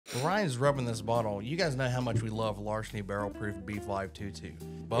Ryan's rubbing this bottle. You guys know how much we love Larceny Barrel Proof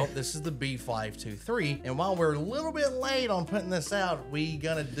B522. Well, this is the B523, and while we're a little bit late on putting this out, we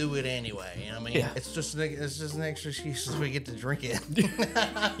gonna do it anyway. I mean, it's just an extra excuse so we get to drink it.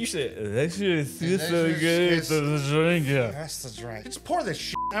 You said that shit feels so good to drink it. That's the drink. Just pour this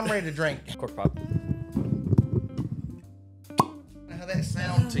shit. I'm ready to drink. Cork pop. How that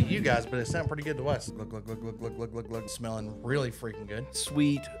sound to you guys, but it sounded pretty good to us. Look. Smelling really freaking good.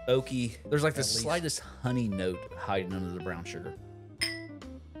 Sweet, oaky. There's like the slightest honey note hiding under the brown sugar.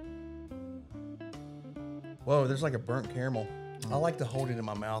 Whoa, there's like a burnt caramel. I like to hold it in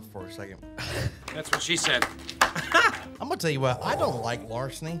my mouth for a second. That's what she said. I'm gonna tell you what, I don't like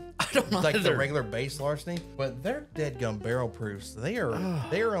Larceny. I don't know like the regular base Larceny, but they're dead gum barrel proofs. They are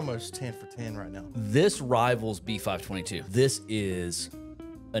almost 10 for 10 right now. This rivals B522. This is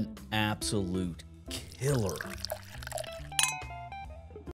an absolute killer.